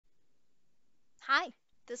Hi,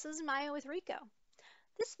 this is Maya with Ricoh.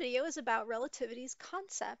 This video is about relativity's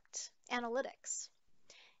concept, analytics.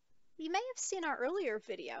 You may have seen our earlier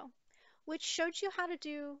video, which showed you how to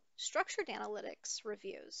do structured analytics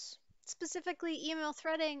reviews, specifically email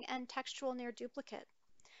threading and textual near duplicate.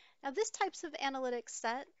 Now, this types of analytics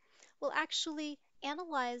set will actually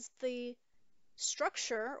analyze the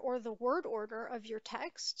structure or the word order of your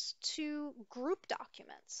text to group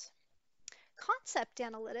documents. Concept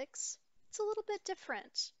analytics, it's a little bit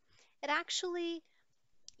different. It actually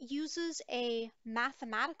uses a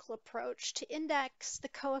mathematical approach to index the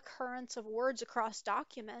co-occurrence of words across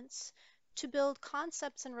documents to build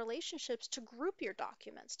concepts and relationships to group your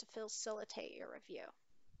documents to facilitate your review.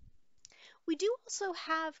 We do also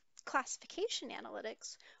have classification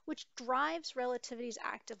analytics, which drives relativity's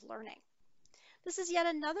active learning. This is yet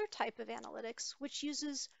another type of analytics which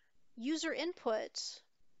uses user input,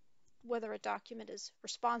 whether a document is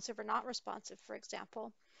responsive or not responsive, for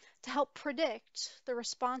example, to help predict the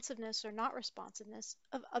responsiveness or not responsiveness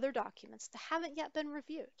of other documents that haven't yet been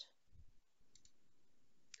reviewed.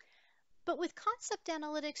 But with concept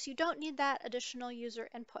analytics, you don't need that additional user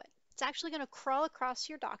input. It's actually going to crawl across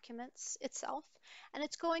your documents itself, and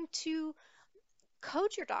it's going to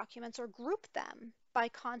code your documents or group them by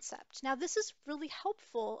concept. Now, this is really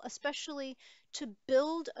helpful, especially to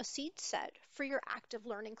build a seed set for your active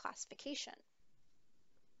learning classification.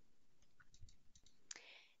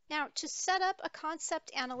 Now, to set up a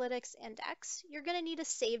concept analytics index, you're going to need a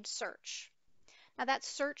saved search. Now, that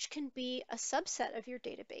search can be a subset of your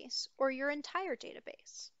database or your entire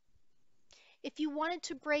database. If you wanted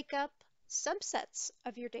to break up subsets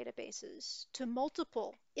of your databases to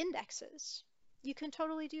multiple indexes, you can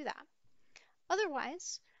totally do that.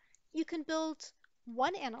 Otherwise, you can build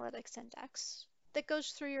one analytics index that goes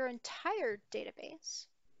through your entire database,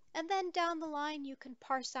 and then down the line you can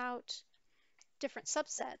parse out different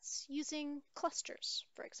subsets using clusters,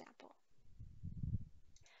 for example.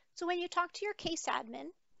 So when you talk to your case admin,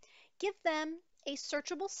 give them a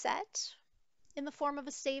searchable set in the form of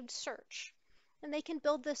a saved search, and they can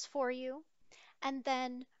build this for you and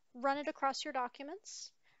then run it across your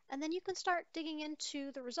documents, and then you can start digging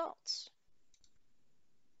into the results.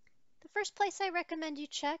 The first place I recommend you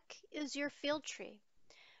check is your field tree.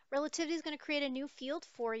 Relativity is going to create a new field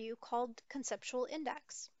for you called Conceptual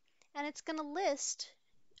Index, and it's going to list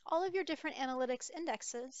all of your different analytics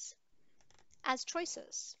indexes as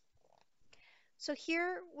choices. So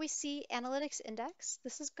here we see Analytics Index.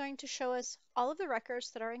 This is going to show us all of the records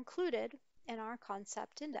that are included in our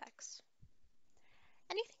concept index.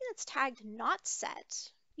 Anything that's tagged not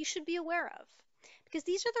set, you should be aware of, because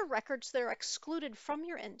these are the records that are excluded from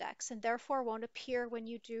your index and therefore won't appear when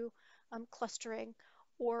you do clustering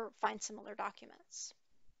or find similar documents.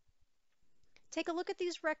 Take a look at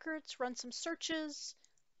these records, run some searches,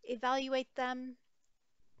 evaluate them,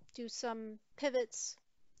 do some pivots,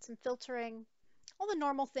 some filtering, all the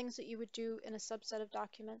normal things that you would do in a subset of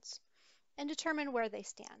documents, and determine where they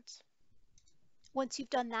stand. Once you've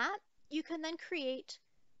done that, you can then create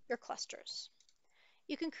your clusters.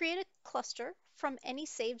 You can create a cluster from any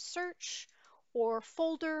saved search or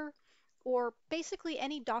folder or basically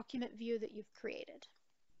any document view that you've created.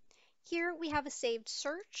 Here we have a saved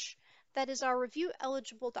search that is our review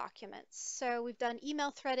eligible documents. So we've done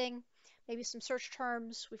email threading, maybe some search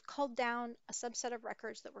terms. We've culled down a subset of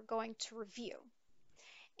records that we're going to review.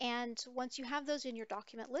 And once you have those in your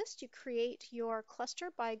document list, you create your cluster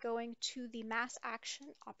by going to the Mass Action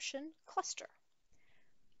option, Cluster.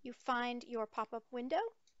 You find your pop-up window,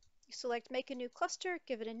 you select Make a New Cluster,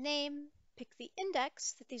 give it a name, pick the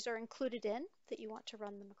index that these are included in that you want to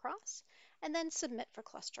run them across, and then Submit for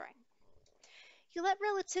clustering. You let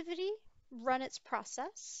Relativity run its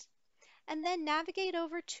process, and then navigate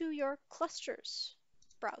over to your clusters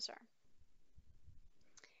browser.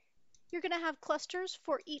 You're going to have clusters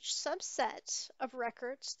for each subset of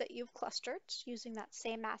records that you've clustered using that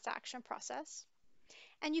same mass action process.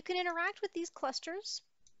 And you can interact with these clusters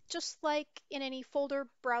just like in any folder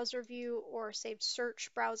browser view or saved search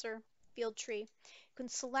browser field tree. You can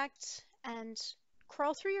select and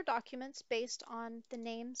crawl through your documents based on the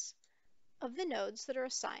names of the nodes that are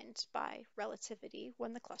assigned by Relativity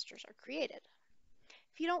when the clusters are created.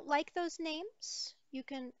 If you don't like those names, you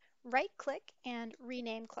can right-click and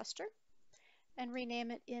rename cluster and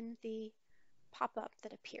rename it in the pop-up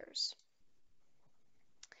that appears.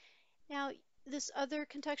 Now, this other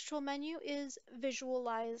contextual menu is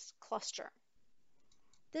Visualize Cluster.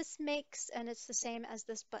 This makes, and it's the same as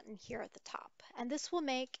this button here at the top, and this will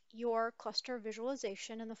make your cluster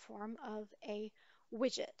visualization in the form of a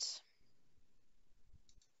widget.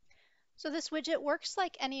 So this widget works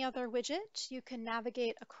like any other widget. You can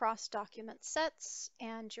navigate across document sets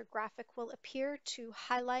and your graphic will appear to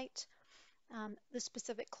highlight the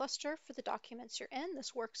specific cluster for the documents you're in.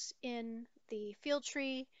 This works in the field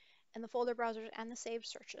tree, in the folder browsers, and the saved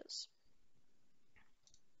searches.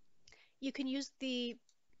 You can use the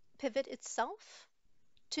pivot itself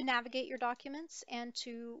to navigate your documents and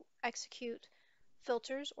to execute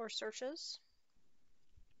filters or searches.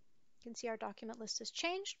 You can see our document list has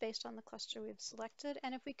changed based on the cluster we've selected,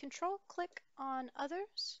 and if we control-click on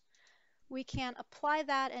others, we can apply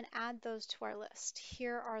that and add those to our list.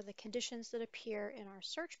 Here are the conditions that appear in our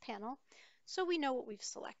search panel, so we know what we've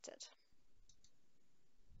selected.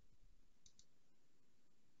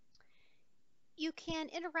 You can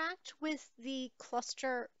interact with the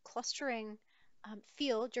clustering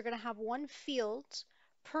field. You're going to have one field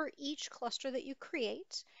per each cluster that you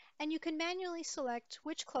create, and you can manually select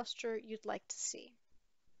which cluster you'd like to see.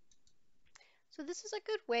 So this is a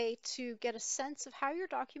good way to get a sense of how your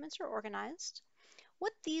documents are organized,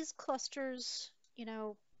 what these clusters,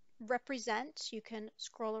 represent. You can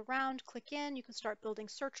scroll around, click in, you can start building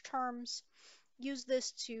search terms, use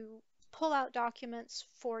this to pull out documents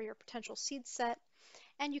for your potential seed set,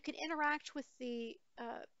 and you can interact with the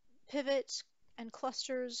pivot and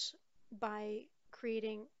clusters by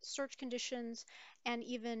creating search conditions and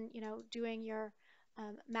even, doing your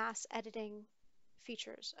mass editing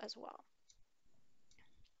features as well.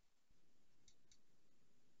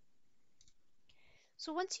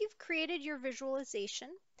 So once you've created your visualization,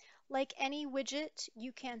 like any widget,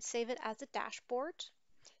 you can save it as a dashboard.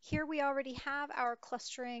 Here we already have our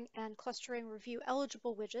clustering and clustering review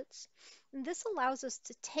eligible widgets. And this allows us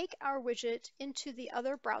to take our widget into the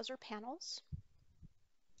other browser panels.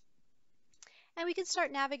 And we can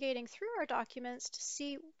start navigating through our documents to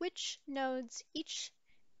see which nodes each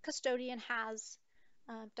custodian has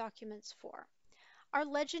documents for. Our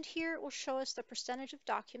legend here will show us the percentage of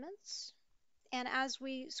documents. And as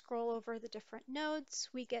we scroll over the different nodes,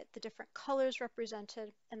 we get the different colors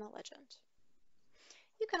represented in the legend.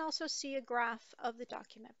 You can also see a graph of the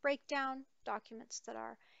document breakdown, documents that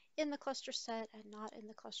are in the cluster set and not in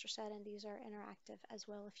the cluster set, and these are interactive as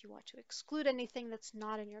well if you want to exclude anything that's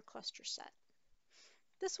not in your cluster set.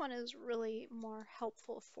 This one is really more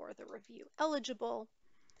helpful for the review eligible.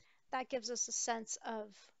 That gives us a sense of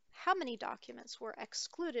how many documents were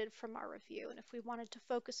excluded from our review. And if we wanted to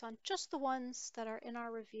focus on just the ones that are in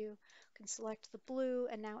our review, we can select the blue,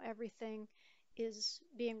 and now everything is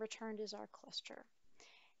being returned as our cluster.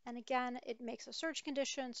 And again, it makes a search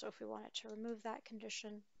condition, so if we wanted to remove that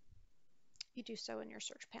condition, you do so in your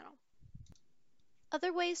search panel.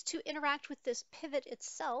 Other ways to interact with this pivot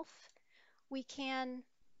itself, we can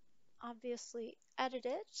obviously edit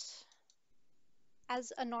it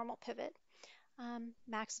as a normal pivot.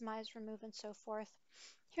 Maximize, remove, and so forth.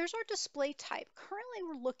 Here's our display type. Currently,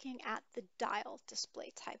 we're looking at the dial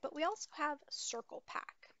display type, but we also have circle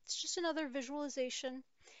pack. It's just another visualization.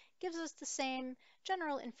 Gives us the same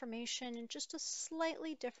general information in just a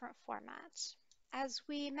slightly different format. As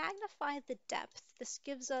we magnify the depth, this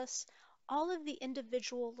gives us all of the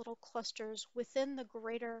individual little clusters within the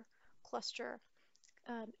greater cluster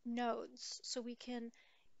nodes, so we can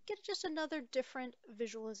get just another different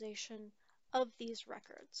visualization of these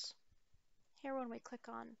records. Here when we click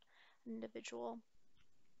on individual,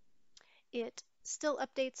 it still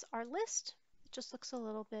updates our list. It just looks a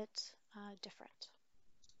little bit different.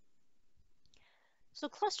 So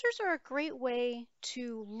clusters are a great way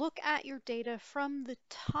to look at your data from the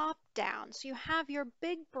top down. So you have your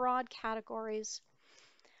big broad categories,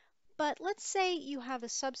 but let's say you have a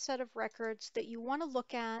subset of records that you want to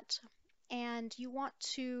look at and you want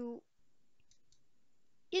to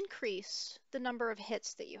increase the number of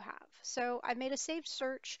hits that you have. So I made a saved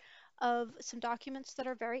search of some documents that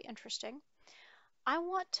are very interesting. I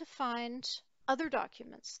want to find other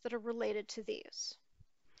documents that are related to these.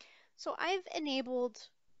 So I've enabled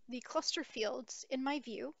the cluster fields in my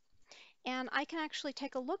view, and I can actually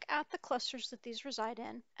take a look at the clusters that these reside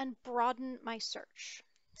in and broaden my search.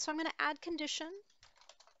 So I'm going to add condition.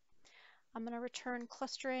 I'm going to return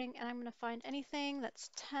clustering, and I'm going to find anything that's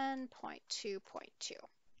 10.2.2.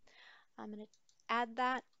 I'm going to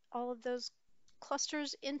add all of those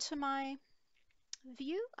clusters into my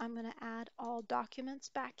view. I'm going to add all documents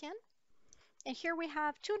back in. And here we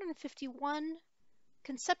have 251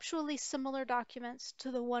 conceptually similar documents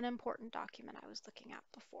to the one important document I was looking at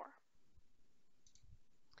before.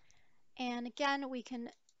 And again, we can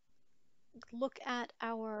look at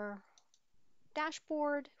our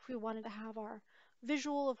dashboard if we wanted to have our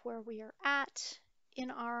visual of where we are at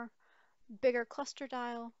in our bigger cluster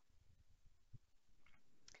dial.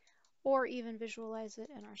 or even visualize it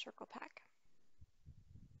in our circle pack.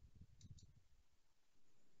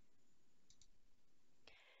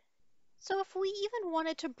 So if we even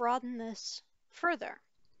wanted to broaden this further,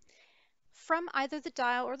 from either the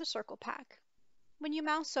dial or the circle pack, when you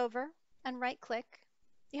mouse over and right-click,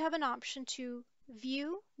 you have an option to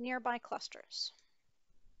view nearby clusters.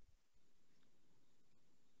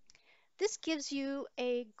 This gives you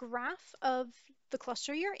a graph of the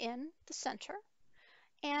cluster you're in, the center,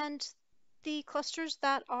 and the clusters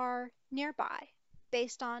that are nearby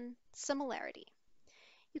based on similarity.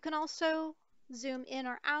 You can also zoom in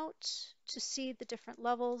or out to see the different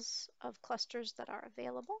levels of clusters that are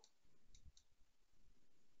available.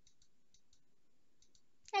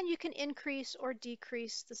 And you can increase or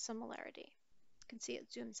decrease the similarity. You can see it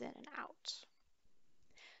zooms in and out.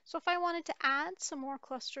 So if I wanted to add some more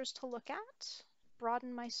clusters to look at,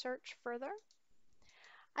 broaden my search further,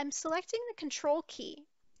 I'm selecting the Control key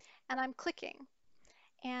and I'm clicking.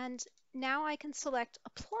 And now I can select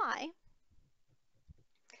Apply,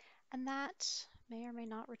 and that may or may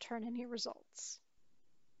not return any results.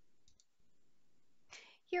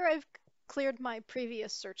 Here I've cleared my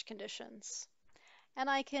previous search conditions, and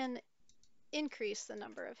I can increase the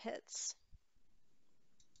number of hits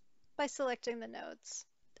by selecting the nodes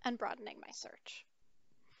and broadening my search.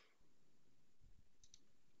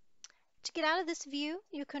 To get out of this view,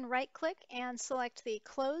 you can right-click and select the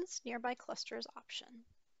Close Nearby Clusters option.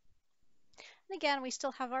 And again, we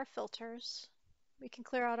still have our filters. We can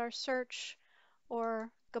clear out our search or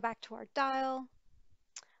go back to our dial,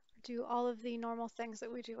 do all of the normal things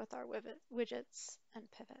that we do with our widgets and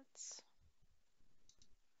pivots.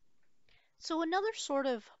 So another sort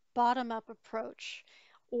of bottom-up approach,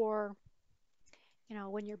 or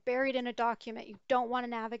when you're buried in a document, you don't want to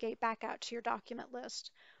navigate back out to your document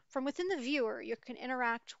list. From within the viewer, you can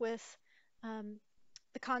interact with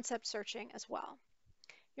the concept searching as well.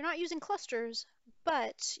 You're not using clusters,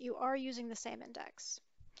 but you are using the same index.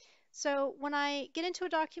 So when I get into a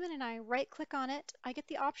document and I right-click on it, I get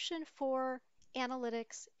the option for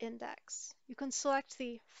Analytics Index. You can select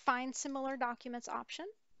the Find Similar Documents option,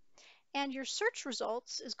 and your search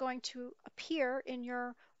results is going to appear in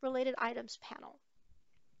your Related Items panel.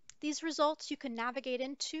 These results you can navigate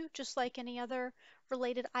into just like any other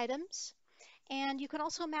related items, and you can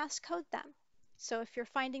also mass code them. So if you're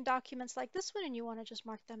finding documents like this one and you want to just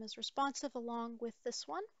mark them as responsive along with this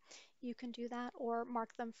one, you can do that, or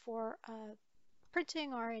mark them for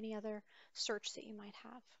printing or any other search that you might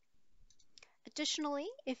have. Additionally,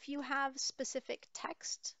 if you have specific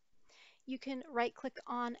text, you can right-click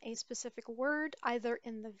on a specific word, either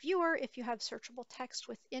in the viewer if you have searchable text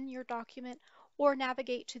within your document, or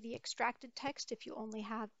navigate to the extracted text if you only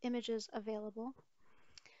have images available.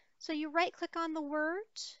 So you right-click on the word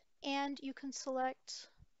and you can select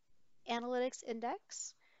Analytics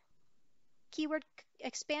Index. Keyword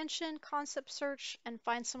expansion, concept search, and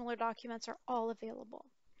find similar documents are all available.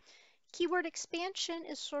 Keyword expansion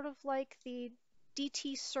is sort of like the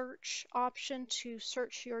DT search option to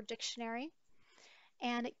search your dictionary,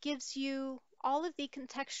 and it gives you all of the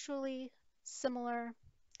conceptually similar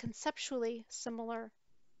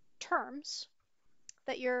terms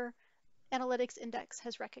that your analytics index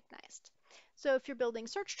has recognized. So if you're building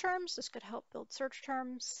search terms, this could help build search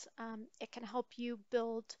terms. It can help you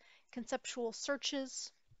build conceptual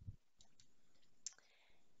searches.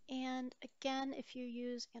 And again, if you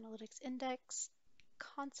use analytics index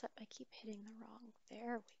concept, I keep hitting the wrong,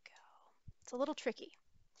 there we go. It's a little tricky.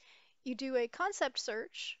 You do a concept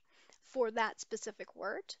search for that specific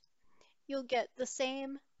word. You'll get the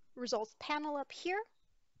same results panel up here.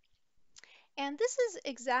 And this is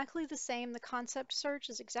exactly the same, the concept search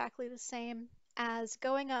is exactly the same as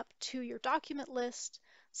going up to your document list,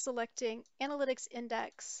 selecting Analytics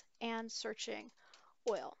Index, and searching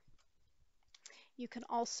oil. You can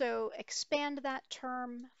also expand that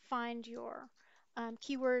term, find your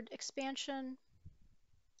keyword expansion,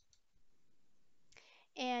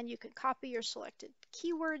 and you can copy your selected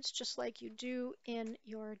keywords just like you do in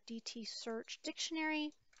your DT search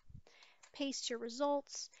dictionary, paste your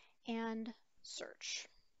results, and search.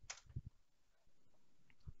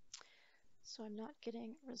 So I'm not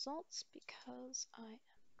getting results because I am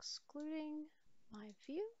excluding my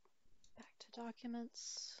view. Back to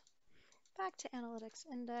documents, back to analytics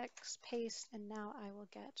index, paste, and now I will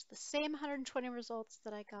get the same 120 results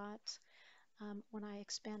that I got when I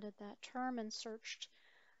expanded that term and searched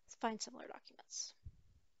find similar documents.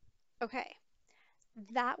 Okay,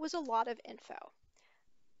 that was a lot of info.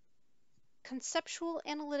 Conceptual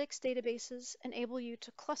analytics databases enable you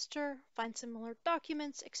to cluster, find similar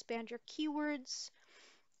documents, expand your keywords.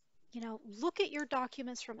 look at your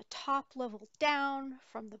documents from a top level down,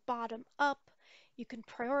 from the bottom up. You can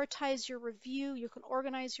prioritize your review. You can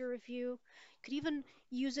organize your review. You could even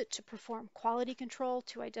use it to perform quality control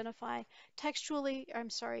to identify conceptually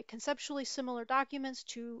similar documents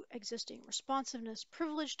to existing responsiveness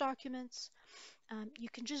privileged documents. You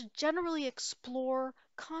can just generally explore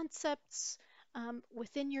concepts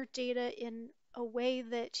within your data in a way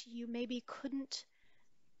that you maybe couldn't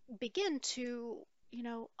begin to,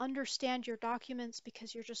 understand your documents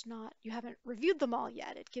because you haven't reviewed them all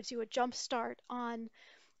yet. It gives you a jump start on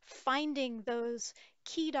finding those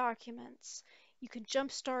key documents. You can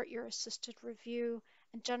jumpstart your assisted review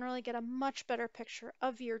and generally get a much better picture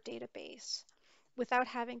of your database without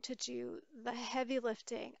having to do the heavy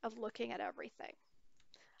lifting of looking at everything.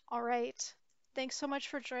 All right. Thanks so much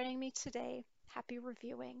for joining me today. Happy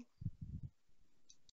reviewing.